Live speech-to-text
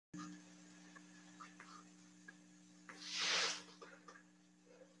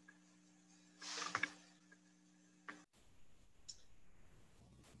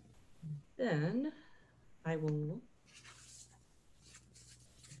then I will.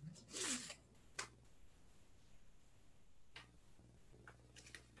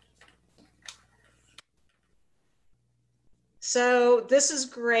 So this is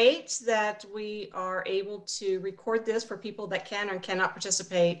great that we are able to record this for people that can or cannot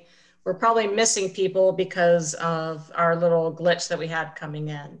participate. We're probably missing people because of our little glitch that we had coming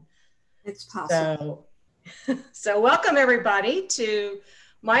in. It's possible. So welcome everybody to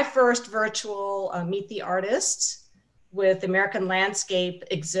my first virtual Meet the Artists with American Landscape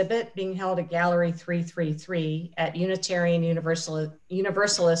exhibit being held at Gallery 333 at Unitarian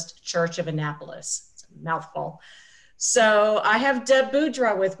Universalist Church of Annapolis. It's a mouthful. So I have Deb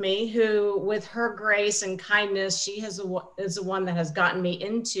Boudreaux with me, who with her grace and kindness, she is the one that has gotten me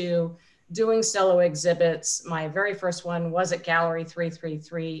into doing solo exhibits. My very first one was at Gallery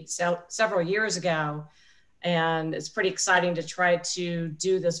 333 several years ago. And it's pretty exciting to try to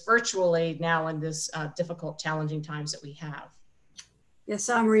do this virtually now in this difficult, challenging times that we have. Yes,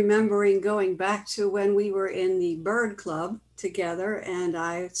 I'm remembering going back to when we were in the Bird Club together, and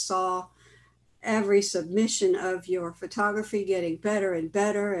I saw every submission of your photography getting better and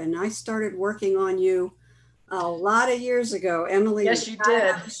better. And I started working on you a lot of years ago. Emily, yes, you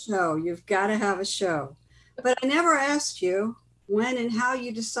did. You've got to have a show. But I never asked you when and how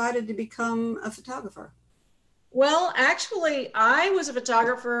you decided to become a photographer. Well, actually, I was a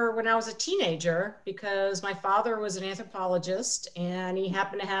photographer when I was a teenager because my father was an anthropologist and he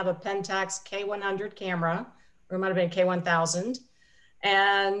happened to have a Pentax K100 camera, or it might have been K1000.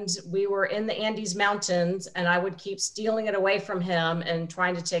 And we were in the Andes Mountains and I would keep stealing it away from him and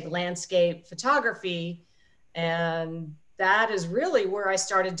trying to take landscape photography. And that is really where I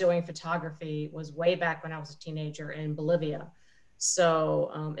started doing photography, was way back when I was a teenager in Bolivia.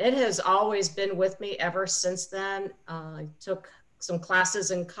 So it has always been with me ever since then. I took some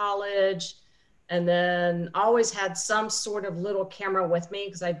classes in college and then always had some sort of little camera with me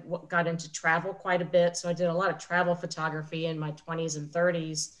because I got into travel quite a bit. So I did a lot of travel photography in my 20s and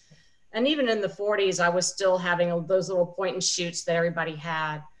 30s. And even in the 40s, I was still having those little point and shoots that everybody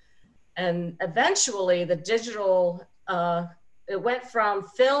had. And eventually the digital, it went from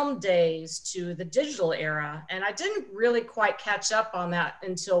film days to the digital era. And I didn't really quite catch up on that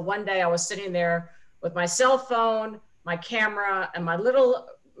until one day I was sitting there with my cell phone, my camera, and my little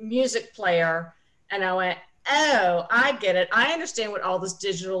music player. And I went, oh, I get it. I understand what all this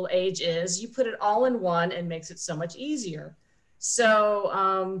digital age is. You put it all in one and makes it so much easier.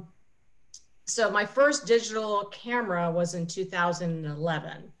 So, so my first digital camera was in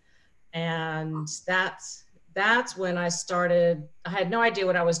 2011. And that's when I started. I had no idea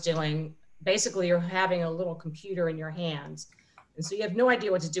what I was doing. Basically, you're having a little computer in your hands. And so you have no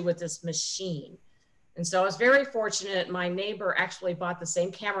idea what to do with this machine. And so I was very fortunate. My neighbor actually bought the same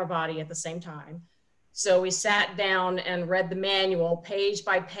camera body at the same time. So we sat down and read the manual page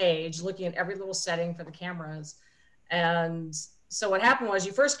by page, looking at every little setting for the cameras. And so what happened was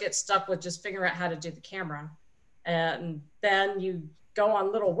you first get stuck with just figuring out how to do the camera. And then you go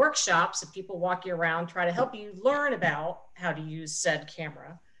on little workshops and people walk you around, try to help you learn about how to use said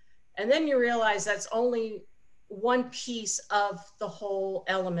camera. And then you realize that's only one piece of the whole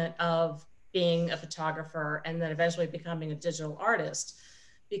element of being a photographer and then eventually becoming a digital artist.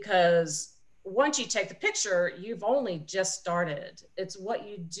 Because once you take the picture, you've only just started. It's what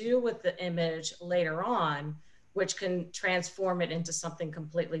you do with the image later on, which can transform it into something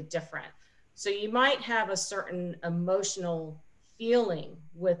completely different. So you might have a certain emotional feeling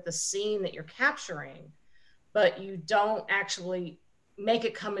with the scene that you're capturing, but you don't actually make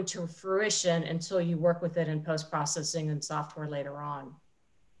it come into fruition until you work with it in post-processing and software later on.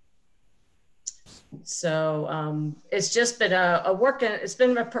 So it's just been it's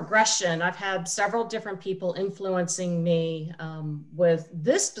been a progression. I've had several different people influencing me with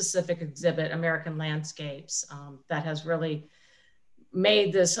this specific exhibit, American Landscapes, that has really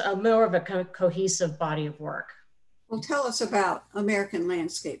made this more of a cohesive body of work. Well, tell us about American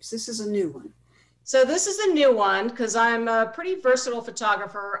Landscapes. This is a new one. So this is a new one because I'm a pretty versatile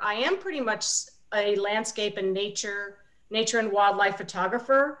photographer. I am pretty much a landscape and nature and wildlife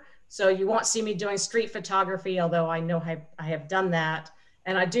photographer. So you won't see me doing street photography, although I know I have done that.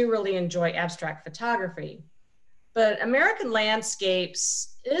 And I do really enjoy abstract photography. But American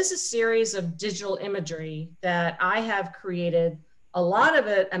Landscapes is a series of digital imagery that I have created, a lot of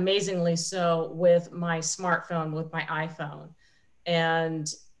it amazingly so with my smartphone, with my iPhone.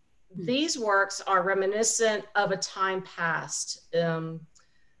 And these works are reminiscent of a time past.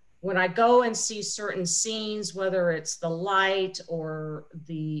 When I go and see certain scenes, whether it's the light or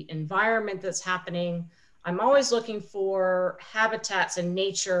the environment that's happening, I'm always looking for habitats in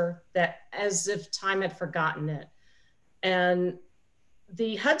nature that as if time had forgotten it. And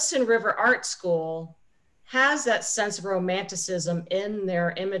the Hudson River Art School has that sense of romanticism in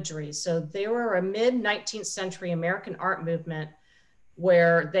their imagery. So they were a mid 19th century American art movement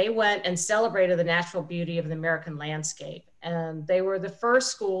where they went and celebrated the natural beauty of the American landscape. And they were the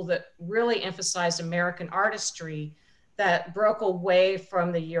first school that really emphasized American artistry that broke away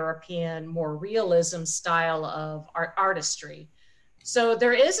from the European, more realism style of artistry. So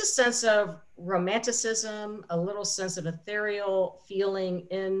there is a sense of romanticism, a little sense of ethereal feeling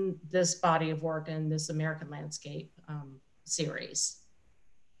in this body of work in this American landscape series.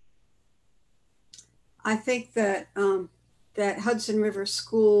 I think that that Hudson River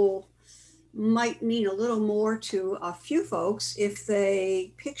School might mean a little more to a few folks if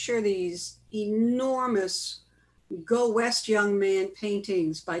they picture these enormous Go West Young Man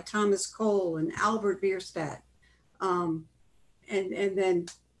paintings by Thomas Cole and Albert Bierstadt. Um, and then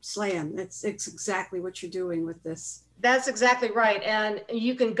slam. It's exactly what you're doing with this. That's exactly right. And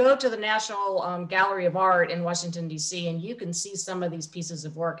you can go to the National Gallery of Art in Washington, D.C., and you can see some of these pieces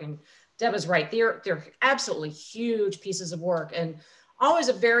of work. And Deb is right. They're absolutely huge pieces of work. And always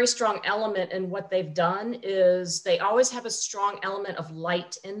a very strong element in what they've done is they always have a strong element of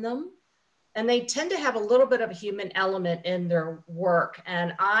light in them. And they tend to have a little bit of a human element in their work.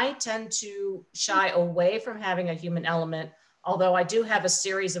 And I tend to shy away from having a human element, although I do have a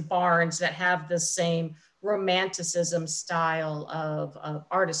series of barns that have the same romanticism style of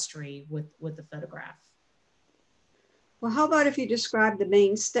artistry with the photograph. Well, how about if you describe the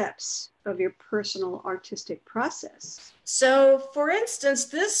main steps of your personal artistic process? So for instance,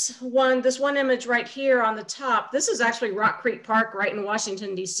 this one image right here on the top, this is actually Rock Creek Park right in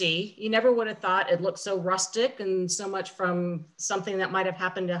Washington, D.C. You never would have thought it looked so rustic and so much from something that might have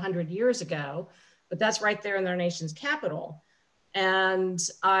happened 100 years ago, but that's right there in their nation's capital. And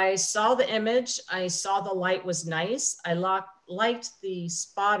I saw the image, I saw the light was nice. I liked the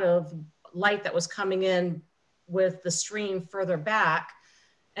spot of light that was coming in with the stream further back.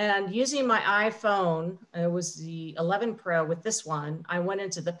 And using my iPhone, it was the 11 Pro with this one, I went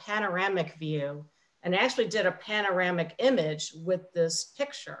into the panoramic view and actually did a panoramic image with this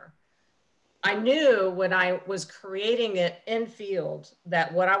picture. I knew when I was creating it in field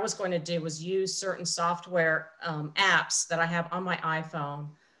that what I was going to do was use certain software apps that I have on my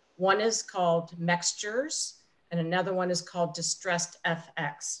iPhone. One is called Mextures and another one is called Distressed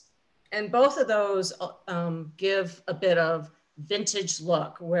FX. And both of those give a bit of vintage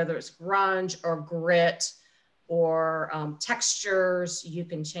look, whether it's grunge or grit or textures. You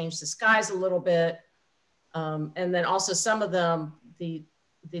can change the skies a little bit. And then also some of them, the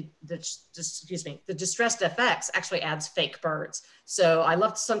Distressed FX actually adds fake birds. So I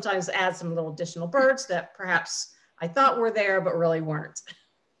love to sometimes add some little additional birds that perhaps I thought were there, but really weren't.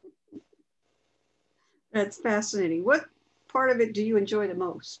 That's fascinating. What part of it do you enjoy the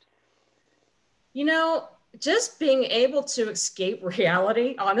most? You know, just being able to escape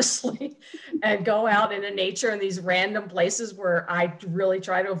reality, honestly, and go out into nature in these random places where I really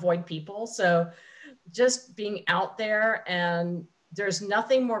try to avoid people. So just being out there, and there's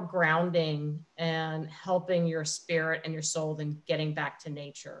nothing more grounding and helping your spirit and your soul than getting back to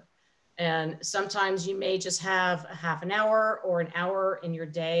nature. And sometimes you may just have a half an hour or an hour in your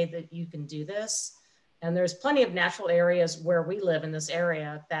day that you can do this. And there's plenty of natural areas where we live in this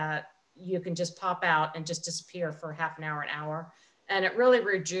area that you can just pop out and just disappear for half an hour. And it really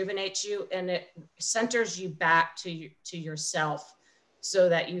rejuvenates you and it centers you back to yourself so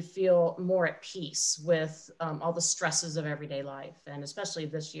that you feel more at peace with all the stresses of everyday life. And especially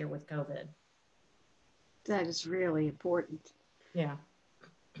this year with COVID. That is really important. Yeah.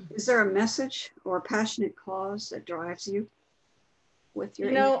 Is there a message or a passionate cause that drives you with your?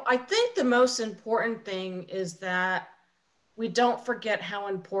 You know, I think the most important thing is that we don't forget how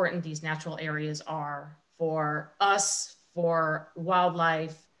important these natural areas are for us, for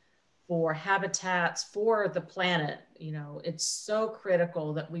wildlife, for habitats, for the planet. You know, it's so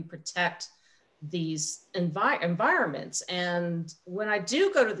critical that we protect these environments. And when I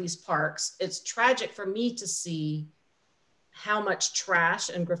do go to these parks, it's tragic for me to see how much trash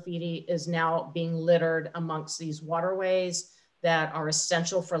and graffiti is now being littered amongst these waterways that are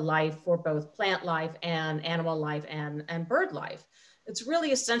essential for life, for both plant life and animal life and bird life. It's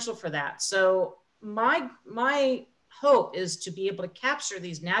really essential for that. So my hope is to be able to capture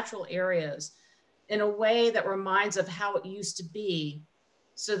these natural areas in a way that reminds of how it used to be,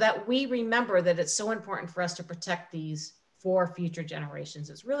 so that we remember that it's so important for us to protect these for future generations.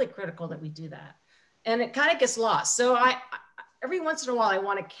 It's really critical that we do that. And it kind of gets lost. So every once in a while, I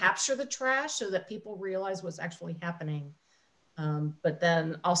want to capture the trash so that people realize what's actually happening. But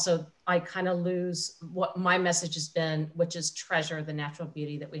then also I kind of lose what my message has been, which is treasure the natural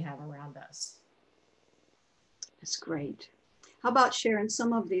beauty that we have around us. That's great. How about sharing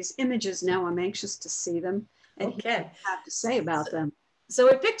some of these images now? I'm anxious to see them and hear what you have to say about them. So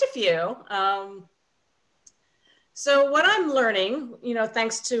we picked a few. So what I'm learning,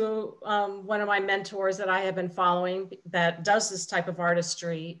 thanks to one of my mentors that I have been following that does this type of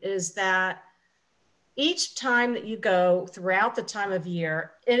artistry, is that each time that you go throughout the time of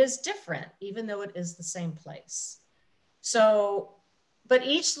year, it is different, even though it is the same place. So, but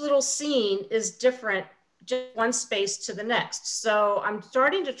each little scene is different, just one space to the next. So I'm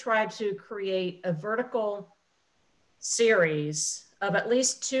starting to try to create a vertical series of at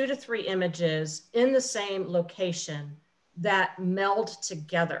least 2 to 3 images in the same location that meld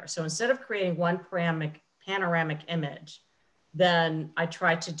together. So instead of creating one panoramic image, then I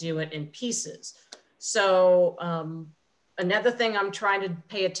try to do it in pieces. So another thing I'm trying to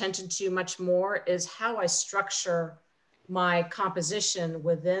pay attention to much more is how I structure my composition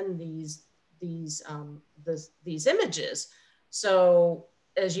within these images. So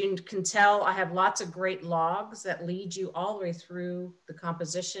as you can tell, I have lots of great logs that lead you all the way through the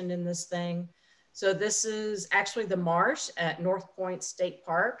composition in this thing. So this is actually the marsh at North Point State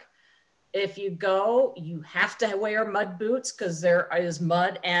Park. If you go, you have to wear mud boots because there is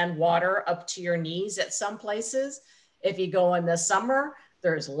mud and water up to your knees at some places. If you go in the summer,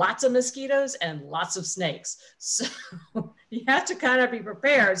 there's lots of mosquitoes and lots of snakes. So you have to kind of be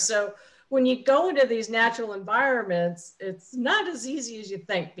prepared. So when you go into these natural environments, it's not as easy as you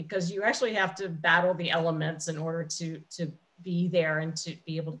think because you actually have to battle the elements in order to be there and to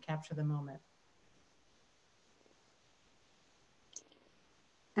be able to capture the moment.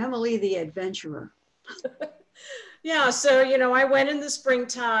 Emily the Adventurer. Yeah, so, I went in the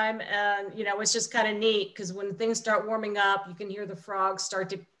springtime and, it's just kind of neat because when things start warming up, you can hear the frogs start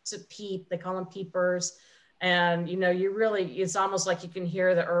to peep. They call them peepers. And, it's almost like you can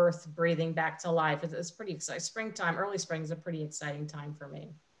hear the earth breathing back to life. It's pretty exciting. Springtime, early spring is a pretty exciting time for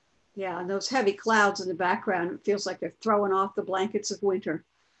me. Yeah, and those heavy clouds in the background, it feels like they're throwing off the blankets of winter.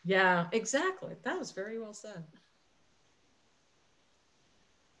 Yeah, exactly. That was very well said.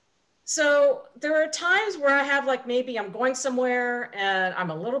 So there are times where I have maybe I'm going somewhere and I'm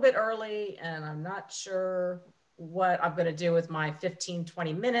a little bit early and I'm not sure what I'm going to do with my 15,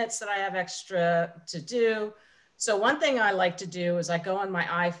 20 minutes that I have extra to do. So one thing I like to do is I go on my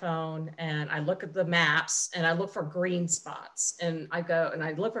iPhone and I look at the maps and I look for green spots and I go and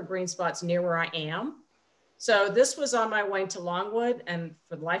I look for green spots near where I am. So this was on my way to Longwood and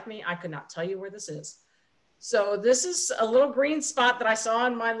for the life of me, I could not tell you where this is. So this is a little green spot that I saw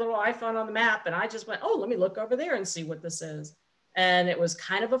on my little iPhone on the map. And I just went, oh, let me look over there and see what this is. And it was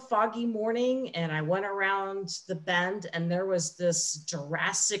kind of a foggy morning. And I went around the bend and there was this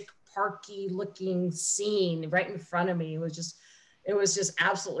Jurassic Parky looking scene right in front of me. It was just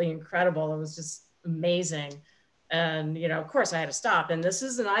absolutely incredible. It was just amazing. And, of course I had to stop. And this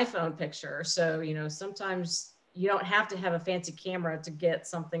is an iPhone picture. So, sometimes you don't have to have a fancy camera to get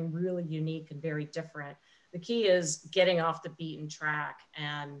something really unique and very different. The key is getting off the beaten track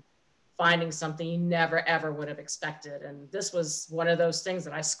and finding something you never, ever would have expected. And this was one of those things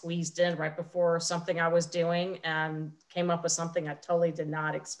that I squeezed in right before something I was doing and came up with something I totally did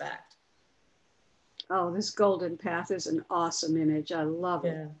not expect. Oh, this golden path is an awesome image. I love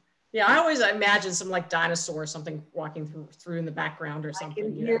it. Yeah, I always imagine some dinosaur or something walking through in the background or something. I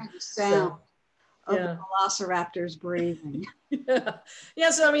can hear the sound of the velociraptors breathing. Yeah.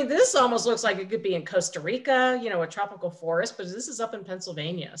 So, this almost looks like it could be in Costa Rica, a tropical forest, but this is up in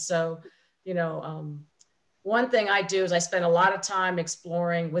Pennsylvania. So, one thing I do is I spend a lot of time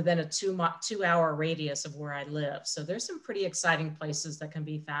exploring within a 2-hour radius of where I live. So there's some pretty exciting places that can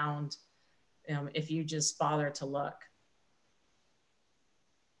be found if you just bother to look.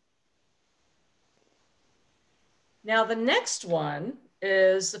 Now, the next one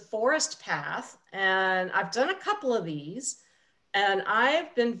is the forest path. And I've done a couple of these. And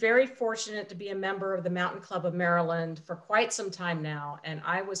I've been very fortunate to be a member of the Mountain Club of Maryland for quite some time now. And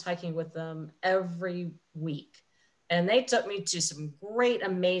I was hiking with them every week. And they took me to some great,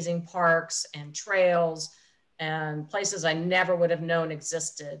 amazing parks and trails and places I never would have known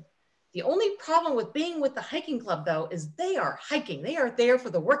existed. The only problem with being with the hiking club, though, is they are hiking. They are there for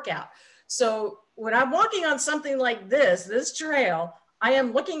the workout. So when I'm walking on something like this trail, I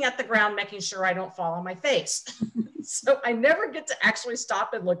am looking at the ground, making sure I don't fall on my face. So I never get to actually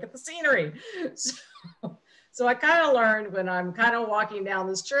stop and look at the scenery. So I kind of learned when I'm kind of walking down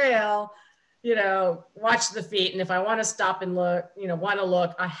this trail, you know, watch the feet. And if I want to stop and look, you know, want to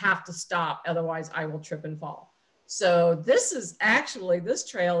look, I have to stop. Otherwise I will trip and fall. So this is actually, this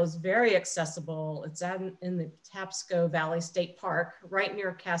trail is very accessible. It's in the Tapsco Valley State Park, right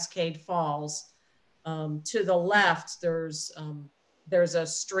near Cascade Falls. To the left, there's a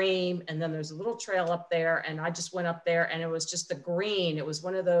stream, and then there's a little trail up there. And I just went up there, and it was just the green. It was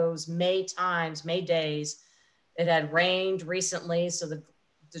one of those May days. It had rained recently, so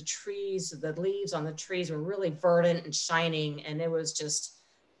the trees, the leaves on the trees were really verdant and shining, and it was just,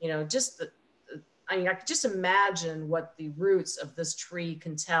 you know, just I mean, I could just imagine what the roots of this tree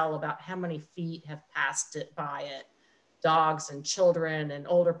can tell about how many feet have passed it by it. Dogs and children and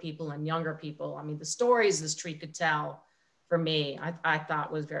older people and younger people. I mean, the stories this tree could tell for me, I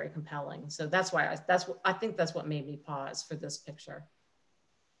thought was very compelling. So that's why I think that's what made me pause for this picture.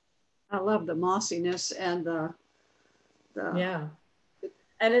 I love the mossiness and the Yeah.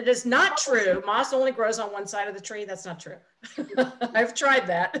 And it is not true. Moss only grows on one side of the tree. That's not true. I've tried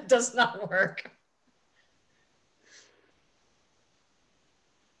that. It does not work.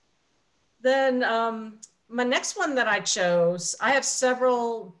 Then my next one that I chose, I have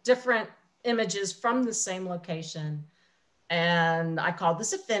several different images from the same location. And I called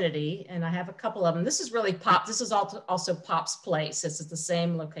this Affinity, and I have a couple of them. This is really Pop. This is also Pop's Place. This is the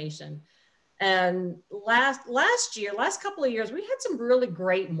same location. And last couple of years, we had some really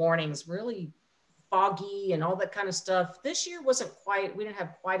great mornings, really foggy and all that kind of stuff. This year wasn't quite, we didn't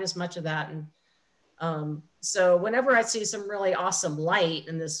have quite as much of that. And so whenever I see some really awesome light,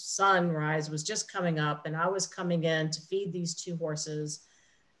 and this sunrise was just coming up, and I was coming in to feed these two horses,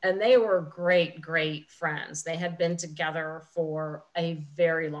 and they were great friends. They had been together for a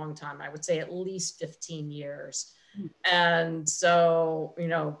very long time. I would say at least 15 years. And so, you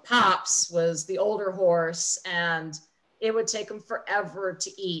know, Pops was the older horse, and it would take him forever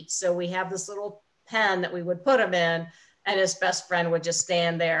to eat. So we have this little pen that we would put him in, and his best friend would just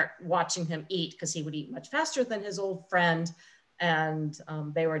stand there watching him eat, because he would eat much faster than his old friend. And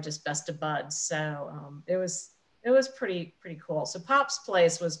they were just best of buds. So it was pretty cool. So Pop's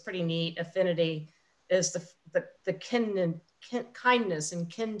Place was pretty neat. Affinity is the kindness and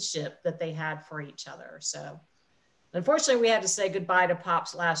kinship that they had for each other. So unfortunately, we had to say goodbye to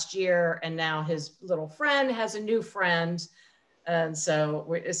Pops last year, and now his little friend has a new friend. And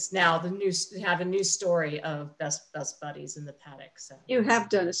so it's now have a new story of best buddies in the paddock. So you have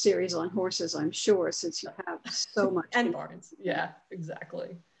done a series on horses, I'm sure, since you have so much. And barns. Yeah,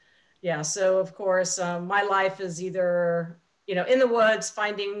 exactly. Yeah. So of course, my life is either, you know, in the woods,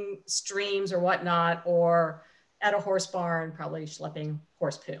 finding streams or whatnot, or at a horse barn, probably schlepping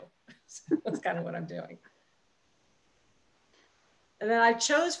horse poo. So that's kind of what I'm doing. And then I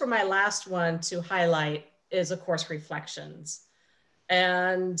chose for my last one to highlight is, of course, reflections.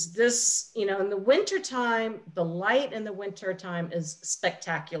 And this, you know, in the wintertime, the light in the wintertime is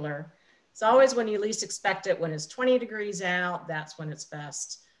spectacular. It's always when you least expect it. When it's 20 degrees out, that's when it's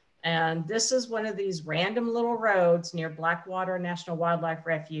best. And this is one of these random little roads near Blackwater National Wildlife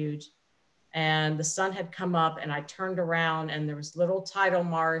Refuge. And the sun had come up, and I turned around, and there was little tidal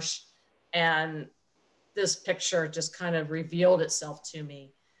marsh, and this picture just kind of revealed itself to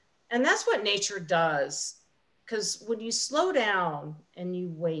me. And that's what nature does. Because when you slow down and you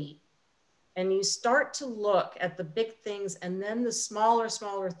wait and you start to look at the big things and then the smaller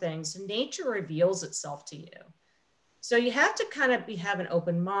things, nature reveals itself to you. So you have to kind of have an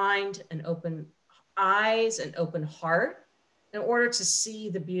open mind, an open eyes, an open heart in order to see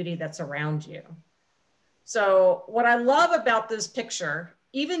the beauty that's around you. So what I love about this picture,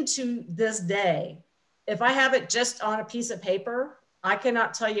 even to this day, if I have it just on a piece of paper, I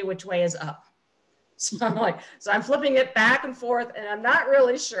cannot tell you which way is up. So I'm flipping it back and forth, and I'm not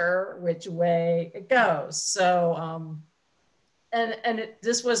really sure which way it goes. So,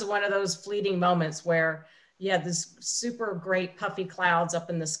 this was one of those fleeting moments where you had this super great puffy clouds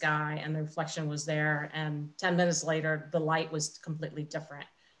up in the sky, and the reflection was there. And 10 minutes later, the light was completely different.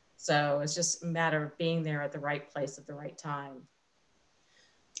 So it's just a matter of being there at the right place at the right time.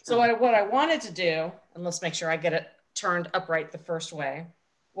 So what I wanted to do, and let's make sure I get it turned upright the first way,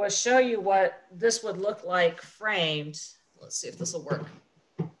 was show you what this would look like framed. Let's see if this will work.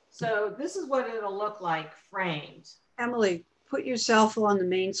 So this is what it'll look like framed. Emily, put yourself on the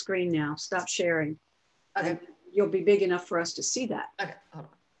main screen now. Stop sharing. Okay. And you'll be big enough for us to see that. Okay, hold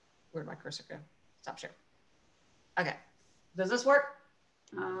on. Where'd my cursor go? Stop sharing. Okay. Does this work?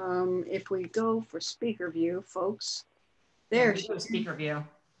 If we go for speaker view, folks, there's speaker view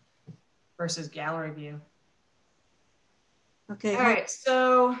versus gallery view. Okay. All right,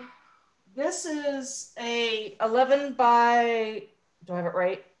 so this is a 11 by, do I have it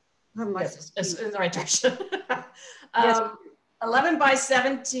right? That Yes, must it's be, in the right direction. yes. um, 11 by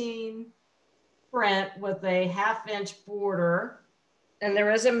 17 print with a 1/2 inch border, and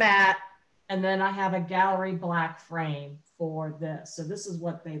there is a mat, and then I have a gallery black frame for this. So this is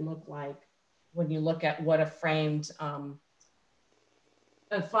what they look like when you look at what a framed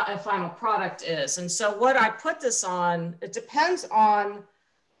a final product is. And so what I put this on, it depends on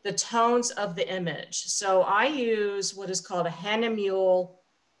the tones of the image. So I use what is called a Hahnemühle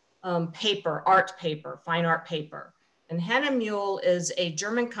paper, art paper, fine art paper. And Hahnemühle is a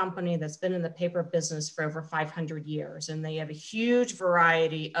German company that's been in the paper business for over 500 years. And they have a huge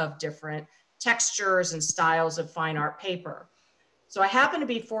variety of different textures and styles of fine art paper. So I happen to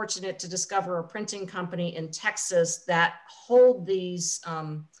be fortunate to discover a printing company in Texas that hold these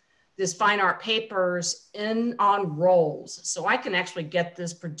fine art papers in on rolls. So I can actually get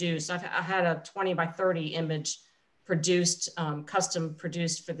this produced. I had a 20 by 30 image produced, custom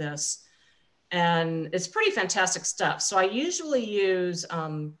produced for this. And it's pretty fantastic stuff. So I usually use,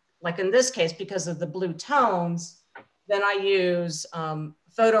 like in this case, because of the blue tones, then I use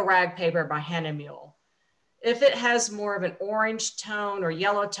photo rag paper by Hahnemühle. If it has more of an orange tone or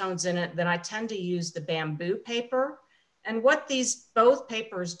yellow tones in it, then I tend to use the bamboo paper. And what these both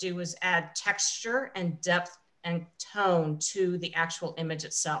papers do is add texture and depth and tone to the actual image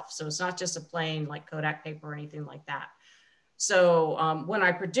itself. So it's not just a plain like Kodak paper or anything like that. So when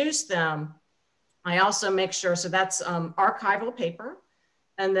I produce them, I also make sure, so that's archival paper.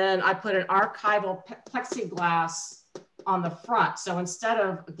 And then I put an archival plexiglass on the front. So instead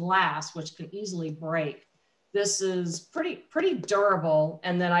of glass, which can easily break, this is pretty durable.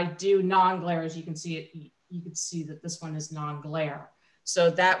 And then I do non-glare, as you can see it. You can see that this one is non-glare. So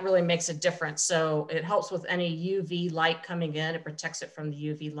that really makes a difference. So it helps with any UV light coming in. It protects it from the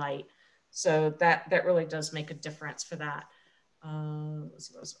UV light. So that really does make a difference for that. Let's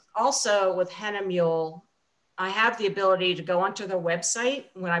see what else. Also with Hahnemühle, I have the ability to go onto their website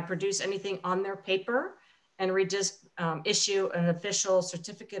when I produce anything on their paper and issue an official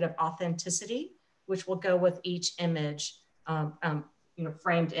certificate of authenticity, which will go with each image,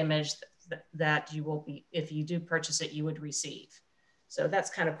 framed image that you will be, if you do purchase it, you would receive. So that's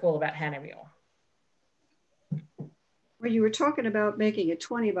kind of cool about Hahnemühle. Well, you were talking about making it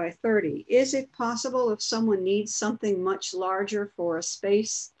 20 by 30. Is it possible if someone needs something much larger for a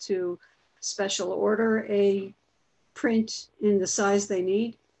space to special order a print in the size they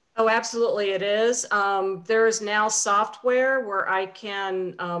need? Oh, absolutely, it is. There is now software where I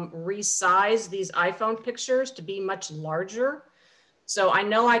can resize these iPhone pictures to be much larger. So I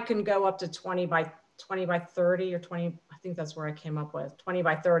know I can go up to 20 by 30 or 20. I think that's where I came up with 20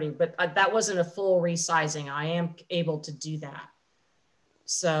 by 30, but that wasn't a full resizing. I am able to do that.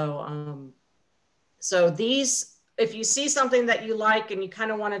 So, so these, if you see something that you like and you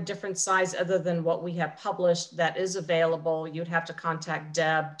kind of want a different size other than what we have published that is available, you'd have to contact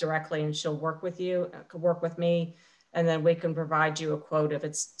Deb directly and she'll work with you, work with me, and then we can provide you a quote if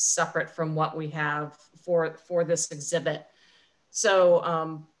it's separate from what we have for this exhibit.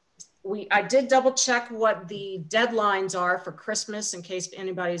 So I did double check what the deadlines are for Christmas in case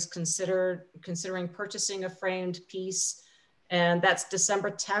anybody's considering purchasing a framed piece. And that's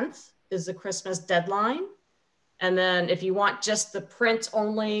December 10th is the Christmas deadline. And then if you want just the print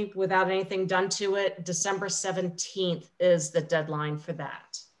only without anything done to it, December 17th is the deadline for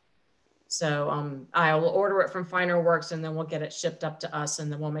that. So I will order it from Finer Works and then we'll get it shipped up to us and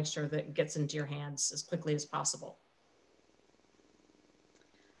then we'll make sure that it gets into your hands as quickly as possible.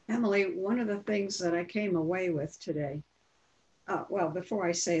 Emily, one of the things that I came away with today, well, before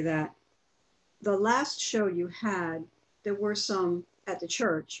I say that, the last show you had, there were some at the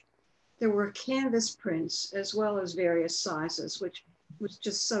church, there were canvas prints as well as various sizes, which was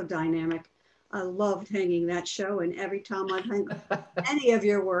just so dynamic. I loved hanging that show, and every time I've hung any of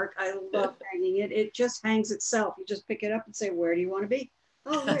your work, I love hanging it. It just hangs itself. You just pick it up and say, where do you want to be?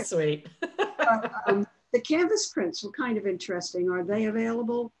 Oh, there. Sweet. The canvas prints were kind of interesting. Are they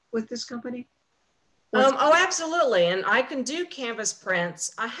available with this company? Oh, absolutely. And I can do canvas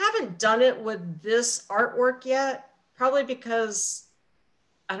prints. I haven't done it with this artwork yet, probably because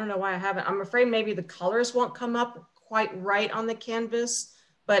I don't know why I haven't. I'm afraid maybe the colors won't come up quite right on the canvas,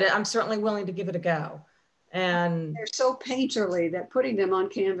 but I'm certainly willing to give it a go. And they're so painterly that putting them on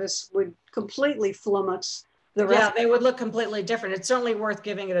canvas would completely flummox the rest. Yeah, they would look completely different. It's certainly worth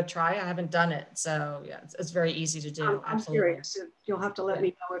giving it a try. I haven't done it. So yeah, it's very easy to do. I'm curious. You'll have to let me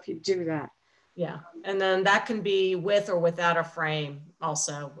know if you do that. Yeah, and then that can be with or without a frame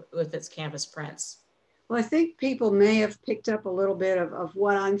also with its canvas prints. Well, I think people may have picked up a little bit of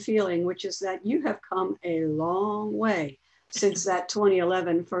what I'm feeling, which is that you have come a long way. since that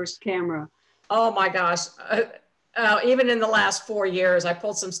 2011 first camera. Oh my gosh. Even in the last 4 years, I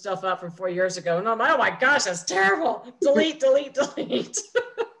pulled some stuff up from 4 years ago, and I'm like, oh my gosh, that's terrible. Delete, delete, delete.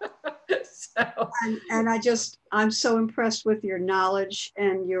 So. And I'm so impressed with your knowledge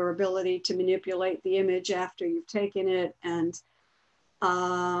and your ability to manipulate the image after you've taken it. And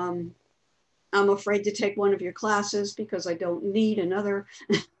I'm afraid to take one of your classes because I don't need another.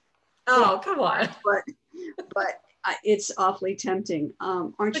 Oh, come on. But it's awfully tempting.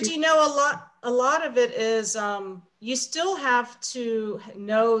 Aren't you? But you know, a lot of it is you still have to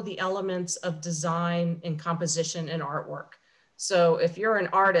know the elements of design and composition and artwork. So if you're an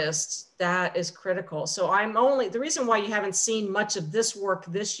artist, that is critical. So the reason why you haven't seen much of this work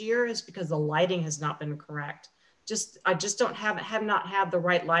this year is because the lighting has not been correct. I just have not had the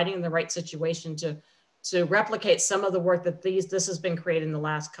right lighting and the right situation to replicate some of the work that this has been created in the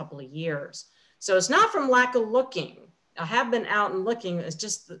last couple of years. So it's not from lack of looking. I have been out and looking. It's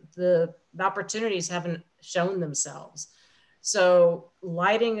just the opportunities haven't shown themselves. So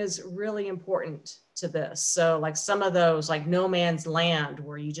lighting is really important to this. So like some of those, like No Man's Land,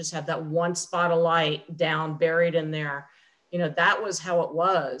 where you just have that one spot of light down buried in there, that was how it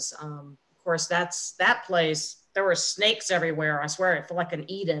was. Of course, that place. There were snakes everywhere. I swear, it felt like an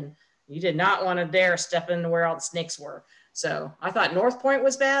Eden. You did not want to dare step into where all the snakes were. So I thought North Point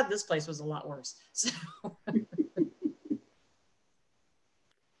was bad. This place was a lot worse. So.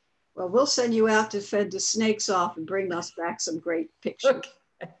 Well, we'll send you out to fend the snakes off and bring us back some great pictures.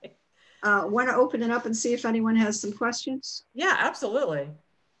 Okay. Want to open it up and see if anyone has some questions? Yeah, absolutely.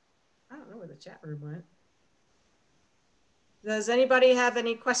 I don't know where the chat room went. Does anybody have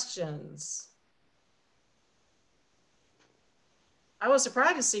any questions? I was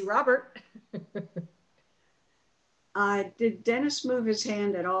surprised to see Robert. Did Dennis move his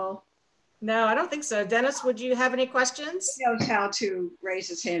hand at all? No, I don't think so. Dennis, would you have any questions? He knows how to raise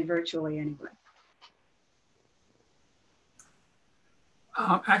his hand virtually anyway.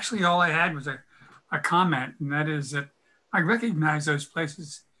 Actually, all I had was a comment, and that is that I recognize those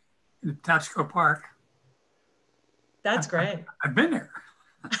places in the Patapsco Park. That's great. I've been there.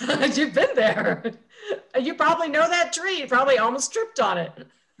 You've been there. You probably know that tree. You probably almost tripped on it.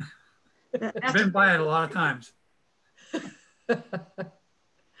 I've been by it a lot of times.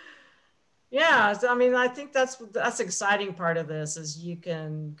 Yeah, I mean, I think that's the exciting part of this is you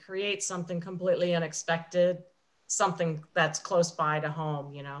can create something completely unexpected, something that's close by to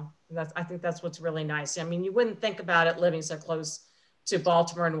home, I think that's what's really nice. I mean, you wouldn't think about it living so close to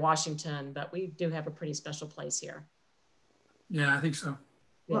Baltimore and Washington, but we do have a pretty special place here. Yeah, I think so.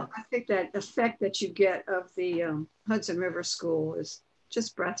 Yeah. Well, I think that effect that you get of the Hudson River School is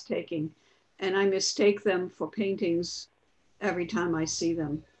just breathtaking. And I mistake them for paintings every time I see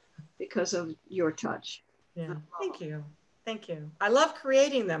them because of your touch. Yeah, thank you. Thank you. I love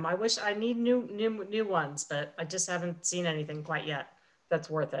creating them. I wish I need new ones, but I just haven't seen anything quite yet that's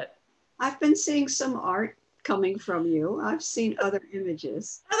worth it. I've been seeing some art coming from you. I've seen other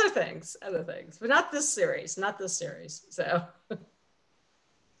images. Other things, but not this series, So.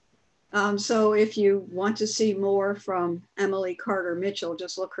 So if you want to see more from Emily Carter Mitchell,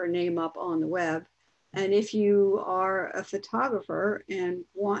 just look her name up on the web. And if you are a photographer and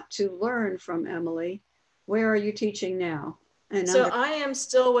want to learn from Emily, where are you teaching now? And so I am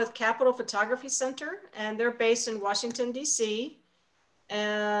still with Capital Photography Center, and they're based in Washington, D.C.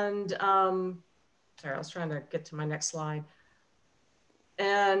 And sorry, I was trying to get to my next slide.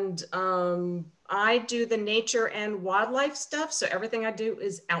 And I do the nature and wildlife stuff. So everything I do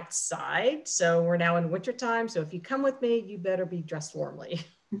is outside. So we're now in wintertime. So if you come with me, you better be dressed warmly.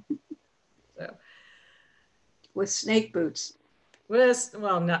 So. With snake boots.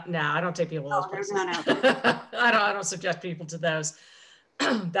 Well, no, I don't take people to those places. I don't subject people to those.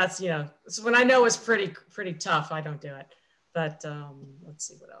 That's, so when I know it's pretty tough, I don't do it. But let's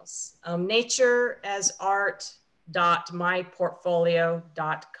see what else.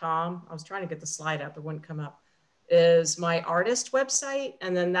 natureasart.myportfolio.com. I was trying to get the slide up, it wouldn't come up. Is my artist website,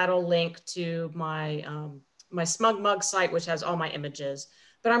 and then that'll link to my my Smug Mug site, which has all my images.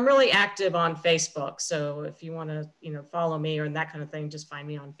 But I'm really active on Facebook. So if you want to, follow me or that kind of thing, just find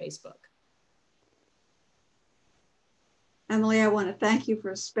me on Facebook. Emily, I want to thank you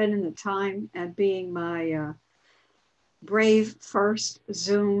for spending the time and being my brave first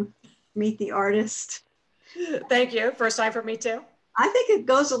Zoom Meet the Artist. Thank you. First time for me too. I think it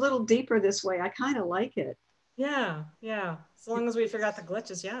goes a little deeper this way. I kind of like it. Yeah. As long as we figure out the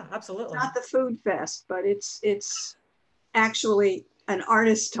glitches. Yeah, absolutely. Not the food fest, but it's actually an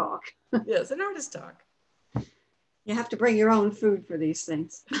artist talk. Yes, an artist talk. You have to bring your own food for these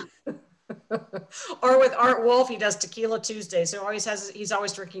things. Or with Art Wolf, he does Tequila Tuesday. So he's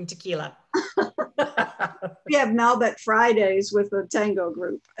always drinking tequila. We have Malbec Fridays with the tango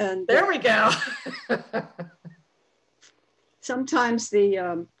group. And there we go. Sometimes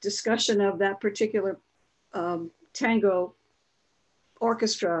the discussion of that particular tango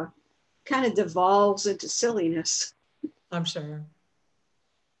orchestra kind of devolves into silliness. I'm sure.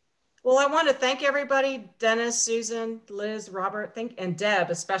 Well, I want to thank everybody, Dennis, Susan, Liz, Robert, and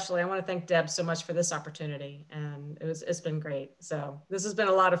Deb especially. I want to thank Deb so much for this opportunity, and it's been great. So this has been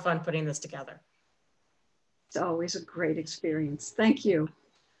a lot of fun putting this together. It's always a great experience. Thank you.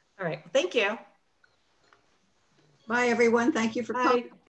 All right, thank you. Bye, everyone. Thank you for coming. Bye.